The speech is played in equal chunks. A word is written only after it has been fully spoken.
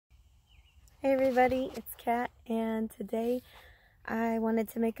Hey everybody, it's Kat, and today I wanted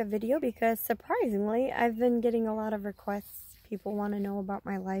to make a video because surprisingly I've been getting a lot of requests. People want to know about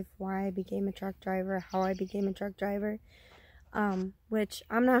my life, why I became a truck driver, how I became a truck driver, which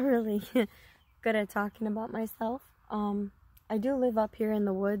I'm not really good at talking about myself. I do live up here in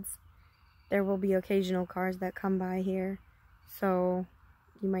the woods. There will be occasional cars that come by here, so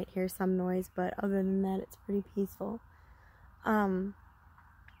you might hear some noise, but other than that it's pretty peaceful.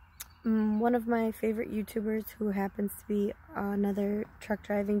 One of my favorite YouTubers, who happens to be another truck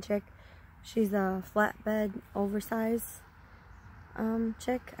driving chick, she's a flatbed oversize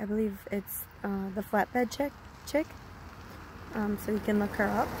chick. I believe it's the flatbed chick. So you can look her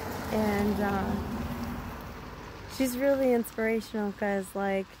up, and she's really inspirational because,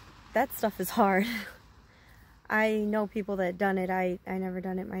 like, that stuff is hard. I know people that done it. I never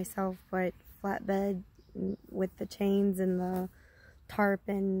done it myself, but flatbed with the chains and the tarp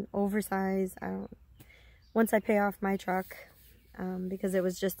and oversize. Once I pay off my truck, because it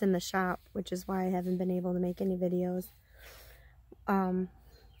was just in the shop, which is why I haven't been able to make any videos.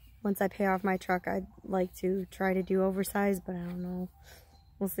 Once I pay off my truck, I'd like to try to do oversize, but I don't know.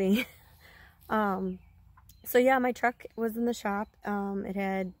 We'll see. So yeah, my truck was in the shop. It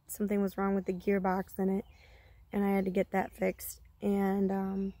had something was wrong with the gearbox in it, and I had to get that fixed.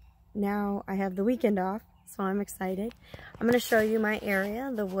 And now I have the weekend off, so I'm excited. I'm going to show you my area,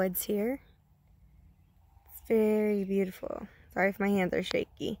 the woods here. It's very beautiful. Sorry if my hands are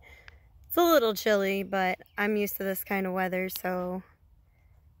shaky. It's a little chilly, but I'm used to this kind of weather, so,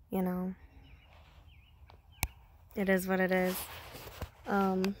 you know, it is what it is.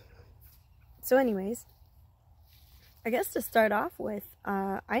 So anyways, I guess to start off with,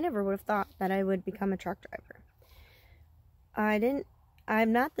 I never would have thought that I would become a truck driver.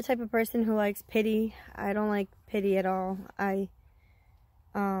 I'm not the type of person who likes pity. I don't like pity at all. I'm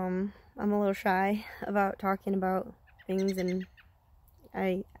a little shy about talking about things, and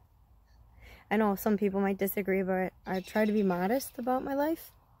I know some people might disagree, but I try to be modest about my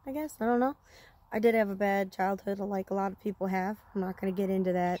life, I guess. I don't know. I did have a bad childhood, like a lot of people have. I'm not going to get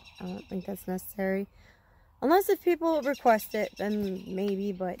into that. I don't think that's necessary. Unless if people request it, then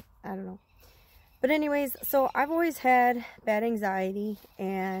maybe, but I don't know. But anyways, so I've always had bad anxiety,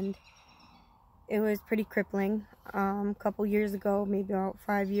 and it was pretty crippling. A couple years ago, maybe about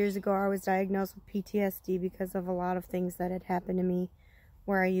 5 years ago, I was diagnosed with PTSD because of a lot of things that had happened to me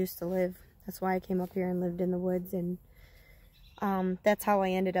where I used to live. That's why I came up here and lived in the woods, and that's how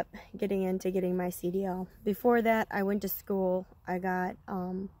I ended up getting my CDL. Before that, I went to school. I got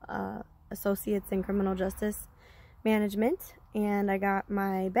associates in criminal justice management, and I got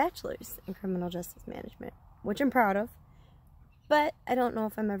my bachelor's in criminal justice management, which I'm proud of, but I don't know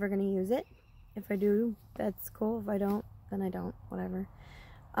if I'm ever going to use it. If I do, that's cool. If I don't, then I don't, whatever.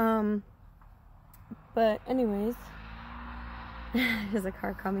 But anyways, there's a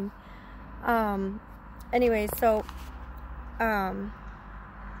car coming. Anyways, so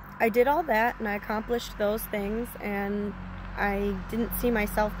I did all that, and I accomplished those things, and I didn't see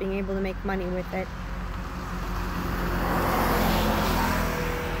myself being able to make money with it.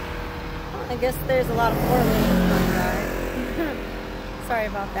 I guess there's a lot of four-wheelers going by. Sorry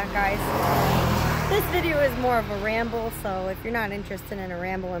about that, guys. This video is more of a ramble, so if you're not interested in a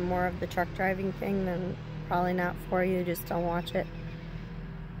ramble and more of the truck driving thing, then probably not for you. Just don't watch it.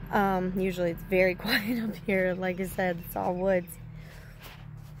 Usually it's very quiet up here. Like I said, it's all woods.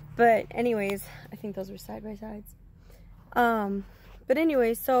 But anyways, I think those were side-by-sides. But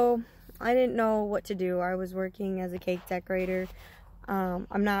anyways, so I didn't know what to do. I was working as a cake decorator.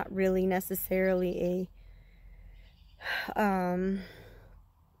 I'm not really necessarily a,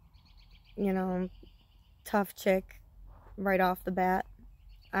 you know, tough chick right off the bat.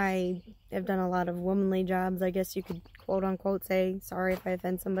 I have done a lot of womanly jobs, I guess you could quote unquote say. Sorry if I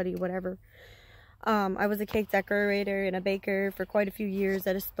offend somebody, whatever. I was a cake decorator and a baker for quite a few years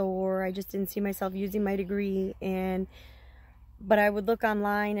at a store. I just didn't see myself using my degree, but I would look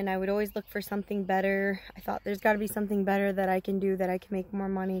online, and I would always look for something better. I thought there's got to be something better that I can do, that I can make more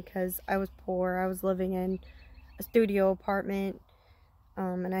money, because I was poor. I was living in a studio apartment,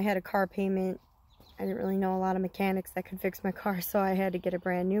 and I had a car payment. I didn't really know a lot of mechanics that could fix my car, so I had to get a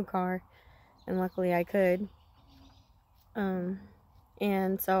brand new car, and luckily I could.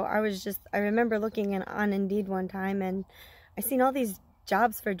 And so I remember looking on Indeed one time, and I seen all these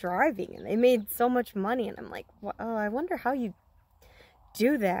jobs for driving, and they made so much money, and I'm like, well, I wonder how you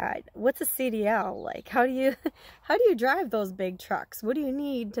do that. What's a CDL? Like, how do you drive those big trucks? What do you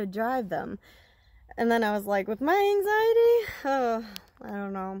need to drive them? And then I was like, with my anxiety, oh, I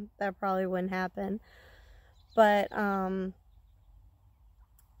don't know, that probably wouldn't happen. But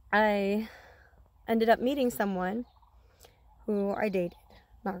I ended up meeting someone who I dated.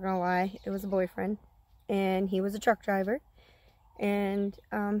 Not gonna lie, it was a boyfriend, and he was a truck driver, and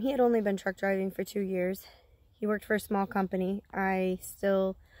he had only been truck driving for 2 years. He worked for a small company. I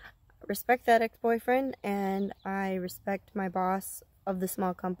still respect that ex-boyfriend, and I respect my boss of the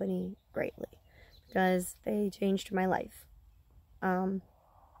small company greatly because they changed my life.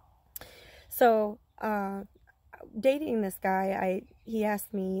 Dating this guy, he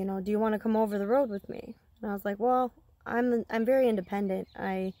asked me, you know, do you want to come over the road with me? And I was like, well, I'm very independent.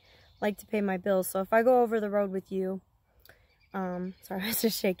 I like to pay my bills, so if I go over the road with you, sorry, I was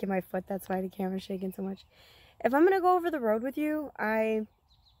just shaking my foot. That's why the camera's shaking so much. If I'm gonna go over the road with you, I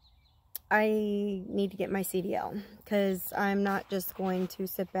need to get my CDL, because I'm not just going to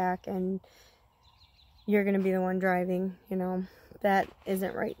sit back and you're gonna be the one driving. You know, that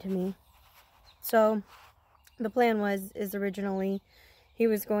isn't right to me. So the plan is originally he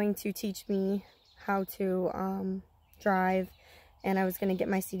was going to teach me how to drive, and I was going to get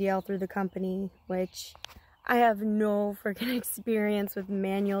my CDL through the company, which I have no freaking experience with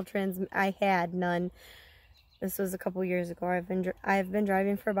manual I had none. This was a couple years ago. I've been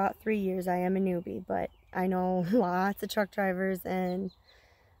driving for about 3 years. I am a newbie, but I know lots of truck drivers, and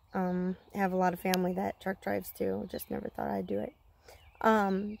have a lot of family that truck drives too. Just never thought I'd do it.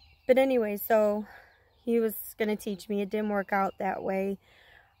 But anyway, so he was going to teach me. It didn't work out that way.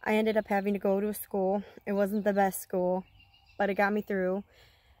 I ended up having to go to a school. It wasn't the best school, but it got me through.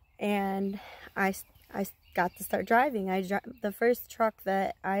 And I got to start driving. The first truck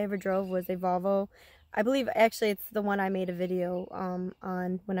that I ever drove was a Volvo. I believe, actually, it's the one I made a video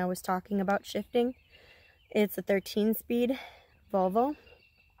on when I was talking about shifting. It's a 13-speed Volvo.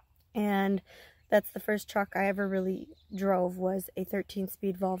 And that's the first truck I ever really drove, was a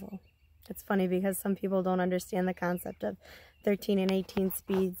 13-speed Volvo. It's funny because some people don't understand the concept of 13 and 18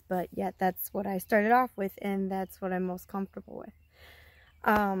 speeds, but yet that's what I started off with, and that's what I'm most comfortable with.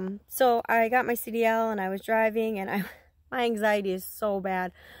 So I got my CDL, and I was driving, and my anxiety is so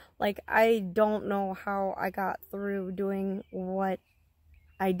bad. Like, I don't know how I got through doing what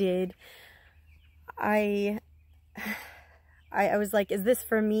I did. I was like, is this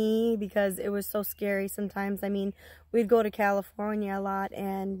for me? Because it was so scary sometimes. I mean, we'd go to California a lot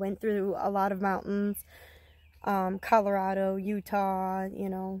and went through a lot of mountains. Colorado, Utah, you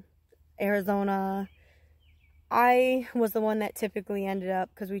know, Arizona. I was the one that typically ended up,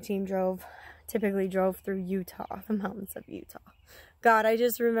 because we typically drove through Utah, the mountains of Utah. God, I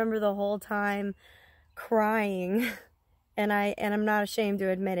just remember the whole time crying, and I'm not ashamed to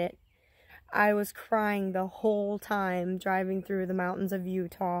admit it. I was crying the whole time driving through the mountains of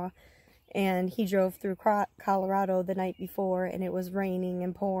Utah, and he drove through Colorado the night before, and it was raining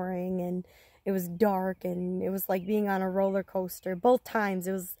and pouring, and it was dark, and it was like being on a roller coaster. Both times,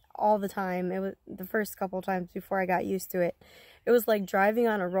 it was all the time. It was the first couple times before I got used to it. It was like driving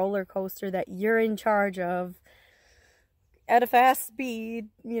on a roller coaster that you're in charge of at a fast speed,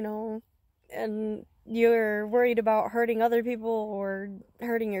 you know, and you're worried about hurting other people or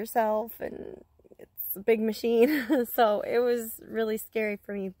hurting yourself, and it's a big machine. So it was really scary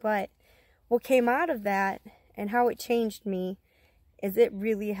for me. But what came out of that and how it changed me is it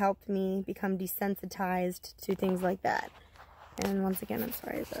really helped me become desensitized to things like that. And once again, I'm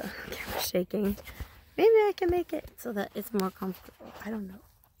sorry, the camera's shaking. Maybe I can make it so that it's more comfortable. I don't know.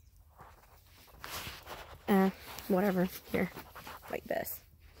 Whatever. Here. Like this.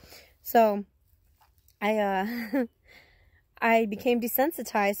 So, I became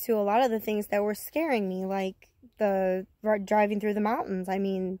desensitized to a lot of the things that were scaring me, like the driving through the mountains. I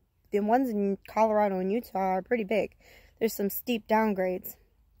mean, the ones in Colorado and Utah are pretty big. There's some steep downgrades.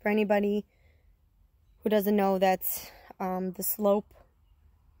 For anybody who doesn't know, that's the slope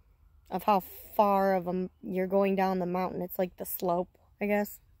of how far of you're going down the mountain. It's like the slope, I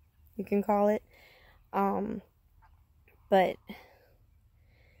guess you can call it. But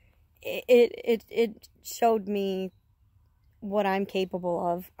it showed me what I'm capable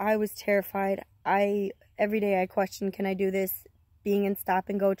of. I was terrified. Every day I questioned, can I do this? Being in stop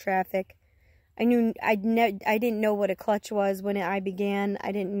and go traffic. I didn't know what a clutch was when I began.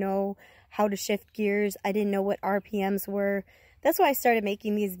 I didn't know how to shift gears. I didn't know what RPMs were. That's why I started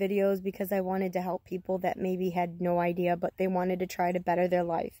making these videos, because I wanted to help people that maybe had no idea, but they wanted to try to better their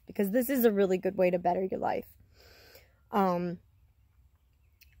life, because this is a really good way to better your life. And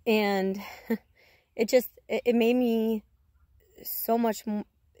it made me so much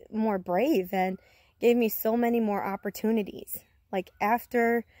more brave, and gave me so many more opportunities. Like,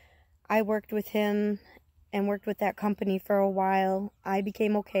 after I worked with him and worked with that company for a while, I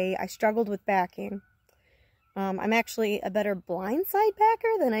became okay. I struggled with backing. I'm actually a better blindside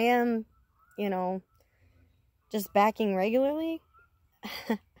backer than I am you know, just backing regularly.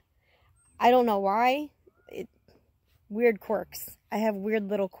 I don't know why. Weird quirks. I have weird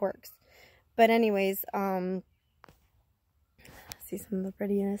little quirks. But anyways, see some of the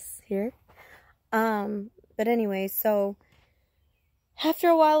prettiness here. But anyway, so after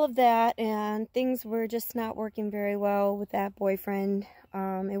a while of that, and things were just not working very well with that boyfriend.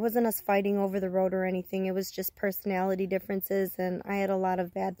 It wasn't us fighting over the road or anything. It was just personality differences, and I had a lot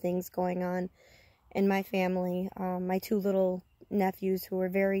of bad things going on in my family. My 2 little nephews, who were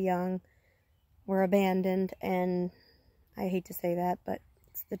very young, were abandoned, and I hate to say that, but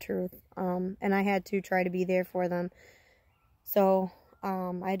it's the truth. And I had to try to be there for them. So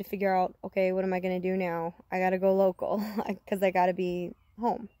I had to figure out, okay, what am I going to do now? I got to go local because I got to be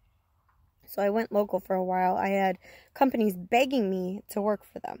home. So I went local for a while. I had companies begging me to work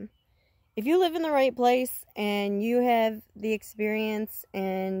for them. If you live in the right place and you have the experience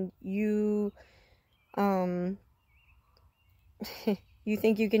and you you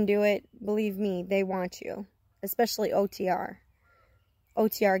think you can do it, believe me, they want you. Especially OTR.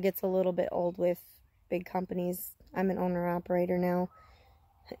 OTR gets a little bit old with big companies. I'm an owner-operator now,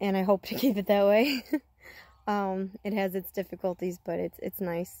 and I hope to keep it that way. It has its difficulties, but it's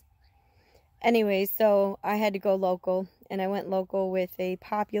nice. Anyway, so I had to go local, and I went local with a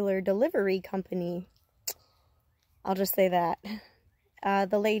popular delivery company. I'll just say that.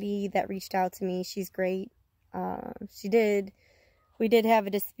 The lady that reached out to me, she's great. We did have a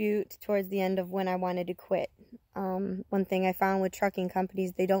dispute towards the end of when I wanted to quit. One thing I found with trucking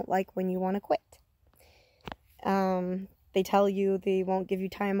companies, they don't like when you want to quit. They tell you they won't give you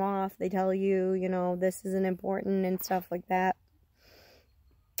time off. They tell you, you know, this isn't important and stuff like that.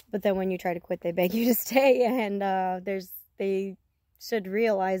 But then when you try to quit, they beg you to stay. And they should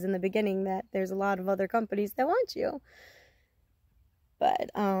realize in the beginning that there's a lot of other companies that want you.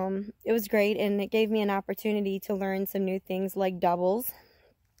 But it was great, and it gave me an opportunity to learn some new things like doubles,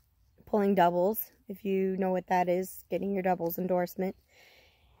 pulling doubles, if you know what that is, getting your doubles endorsement,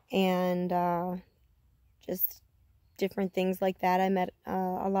 and just different things like that. I met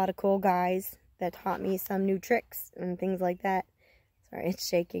a lot of cool guys that taught me some new tricks and things like that. Sorry, it's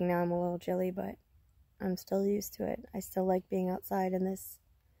shaking now. I'm a little chilly, but I'm still used to it. I still like being outside in this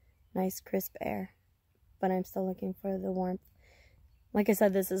nice crisp air, but I'm still looking for the warmth. Like I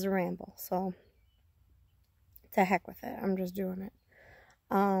said, this is a ramble, so to heck with it. I'm just doing it.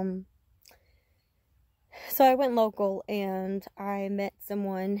 So I went local, and I met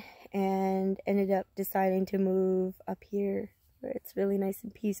someone and ended up deciding to move up here where it's really nice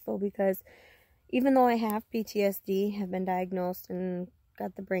and peaceful, because even though I have PTSD, have been diagnosed and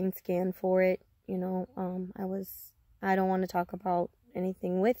got the brain scan for it, you know, I don't want to talk about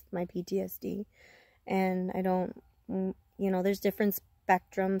anything with my PTSD, and I don't, you know, there's different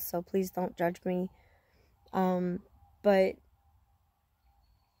spectrums, so please don't judge me. But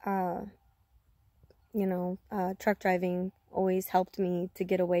you know, truck driving always helped me to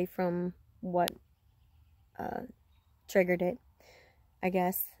get away from what triggered it, I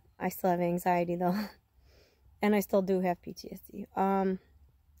guess. I still have anxiety, though. And I still do have PTSD.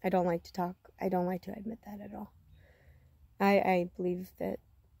 I don't like to admit that at all. I believe that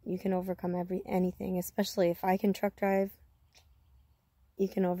you can overcome anything, especially if I can truck drive. You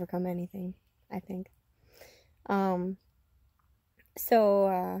can overcome anything, I think.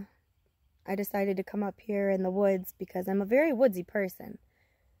 So I decided to come up here in the woods because I'm a very woodsy person.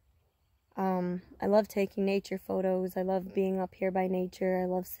 I love taking nature photos. I love being up here by nature. I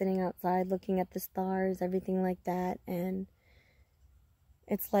love sitting outside looking at the stars, everything like that. And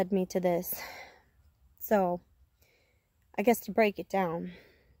it's led me to this. So, I guess to break it down,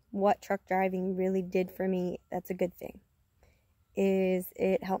 what truck driving really did for me, that's a good thing, is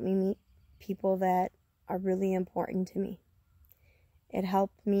it helped me meet people that are really important to me. It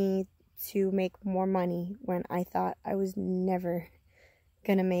helped me to make more money when I thought I was never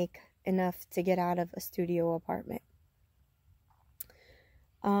gonna make enough to get out of a studio apartment.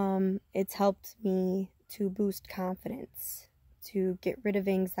 It's helped me to boost confidence, to get rid of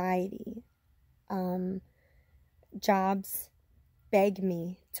anxiety. Jobs beg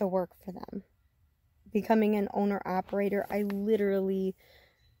me to work for them. Becoming an owner-operator, I literally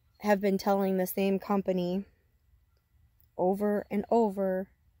have been telling the same company over and over,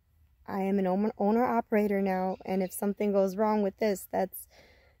 I am an owner-operator now, and if something goes wrong with this, that's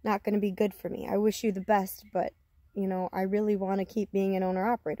not going to be good for me. I wish you the best, but, you know, I really want to keep being an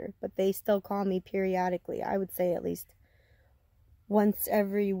owner-operator. But they still call me periodically. I would say at least once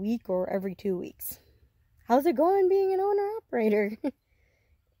every week or every 2 weeks. How's it going being an owner-operator?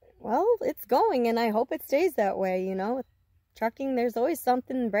 Well, it's going, and I hope it stays that way, you know. trucking, there's always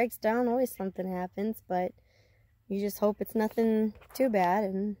something breaks down, always something happens, but you just hope it's nothing too bad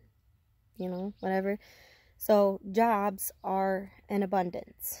and, you know, whatever. So jobs are in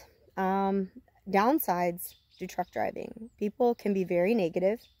abundance. Downsides to truck driving. People can be very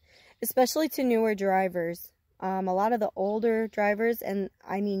negative, especially to newer drivers. A lot of the older drivers, and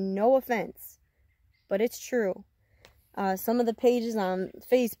I mean no offense, but it's true. Some of the pages on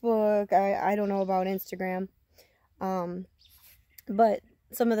Facebook, I don't know about Instagram, but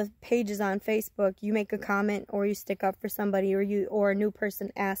some of the pages on Facebook, you make a comment or you stick up for somebody, or a new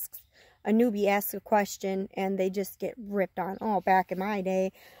person asks, a newbie asks a question and they just get ripped on. Oh, back in my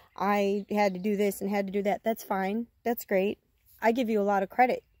day, I had to do this and had to do that. That's fine. That's great. I give you a lot of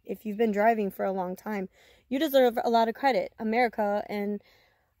credit. If you've been driving for a long time, you deserve a lot of credit. America and,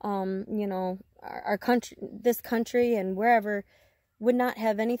 you know, our country, this country and wherever would not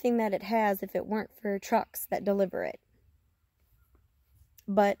have anything that it has if it weren't for trucks that deliver it.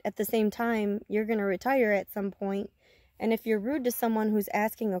 But at the same time, you're going to retire at some point, and if you're rude to someone who's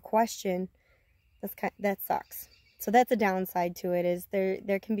asking a question, that sucks. So that's a downside to it, is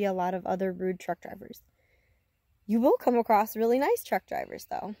there can be a lot of other rude truck drivers. You will come across really nice truck drivers,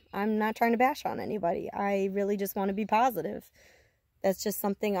 though. I'm not trying to bash on anybody. I really just want to be positive. That's just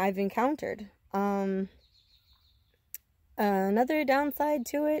something I've encountered. Another downside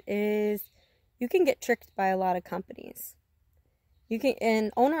to it is you can get tricked by a lot of companies.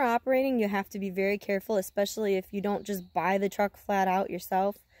 In owner operating, you have to be very careful, especially if you don't just buy the truck flat out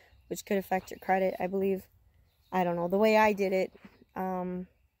yourself, which could affect your credit, I believe. I don't know. The way I did it,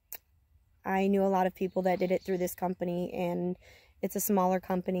 I knew a lot of people that did it through this company, and it's a smaller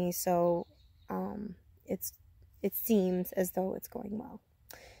company, so it seems as though it's going well.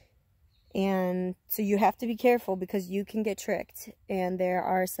 And so you have to be careful because you can get tricked. And there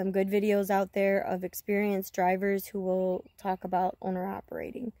are some good videos out there of experienced drivers who will talk about owner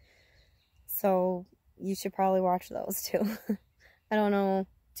operating. So you should probably watch those too. I don't know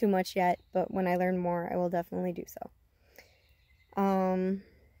too much yet, but when I learn more, I will definitely do so.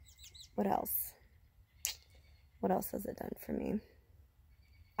 What else? What else has it done for me?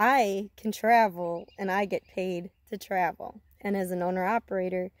 I can travel and I get paid to travel. And as an owner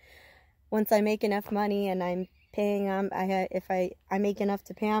operator, once I make enough money and I'm paying on, if I make enough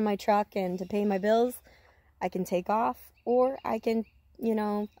to pay on my truck and to pay my bills, I can take off. Or I can, you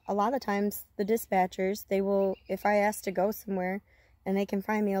know, a lot of times the dispatchers, they will, if I ask to go somewhere and they can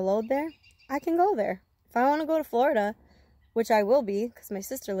find me a load there, I can go there. If I want to go to Florida, which I will be because my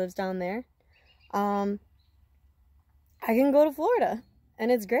sister lives down there, I can go to Florida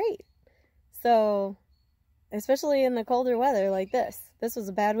and it's great. So, especially in the colder weather like this. This was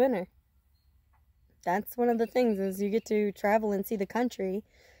a bad winter. That's one of the things, is you get to travel and see the country,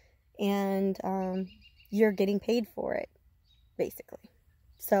 and you're getting paid for it, basically.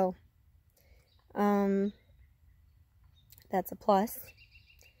 So, that's a plus.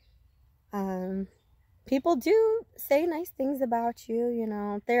 People do say nice things about you, you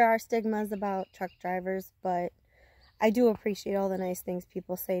know. There are stigmas about truck drivers, but I do appreciate all the nice things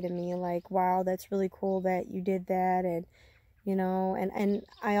people say to me, like, wow, that's really cool that you did that, and, you know, and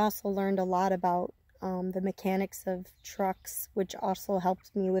I also learned a lot about the mechanics of trucks, which also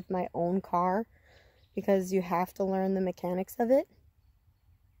helped me with my own car, because you have to learn the mechanics of it.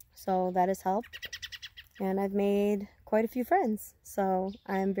 So that has helped, and I've made quite a few friends, so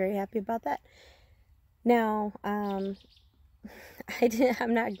I'm very happy about that. Now, I'm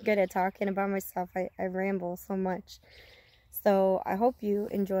not good at talking about myself. I ramble so much. So I hope you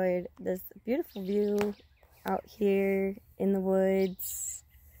enjoyed this beautiful view out here in the woods.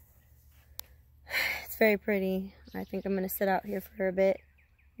 It's very pretty. I think I'm going to sit out here for a bit.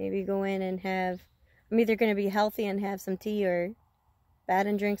 Maybe go in and I'm either going to be healthy and have some tea, or bad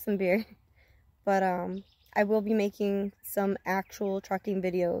and drink some beer. But I will be making some actual trucking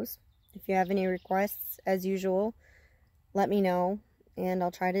videos. If you have any requests, as usual, let me know, and I'll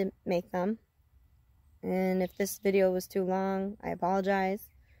try to make them. And if this video was too long, I apologize.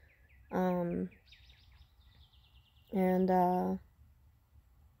 I'm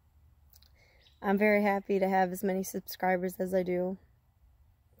very happy to have as many subscribers as I do.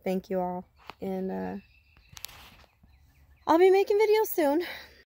 Thank you all. And I'll be making videos soon.